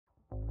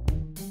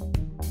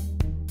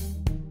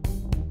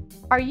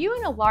Are you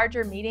in a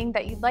larger meeting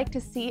that you'd like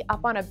to see up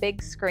on a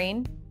big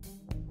screen?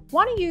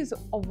 Want to use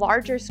a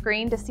larger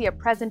screen to see a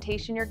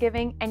presentation you're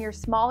giving and your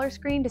smaller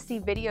screen to see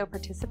video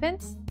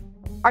participants?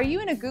 Are you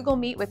in a Google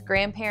Meet with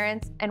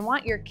grandparents and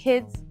want your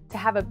kids to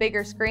have a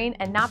bigger screen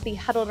and not be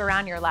huddled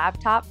around your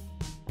laptop?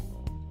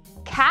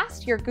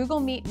 Cast your Google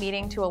Meet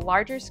meeting to a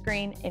larger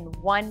screen in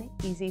one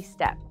easy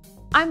step.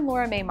 I'm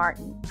Laura Mae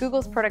Martin,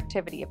 Google's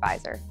Productivity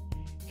Advisor,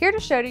 here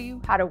to show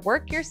you how to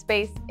work your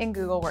space in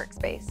Google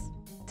Workspace.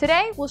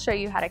 Today, we'll show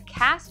you how to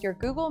cast your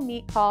Google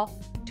Meet call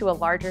to a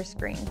larger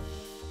screen.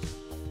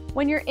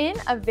 When you're in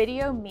a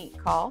video Meet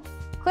call,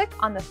 click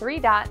on the three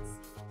dots,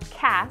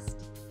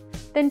 Cast,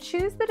 then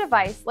choose the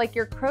device like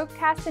your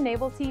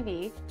Chromecast-enabled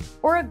TV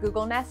or a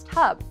Google Nest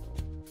Hub.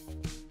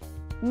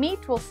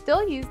 Meet will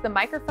still use the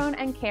microphone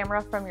and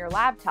camera from your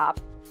laptop,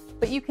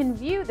 but you can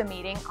view the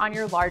meeting on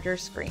your larger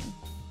screen.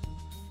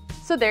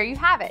 So there you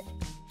have it.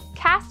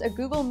 Cast a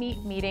Google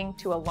Meet meeting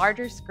to a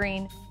larger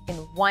screen in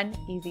one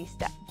easy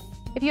step.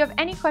 If you have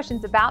any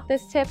questions about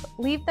this tip,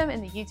 leave them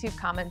in the YouTube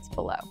comments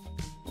below.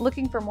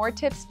 Looking for more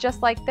tips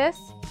just like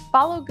this?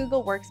 Follow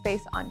Google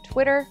Workspace on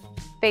Twitter,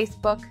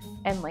 Facebook,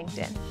 and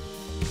LinkedIn.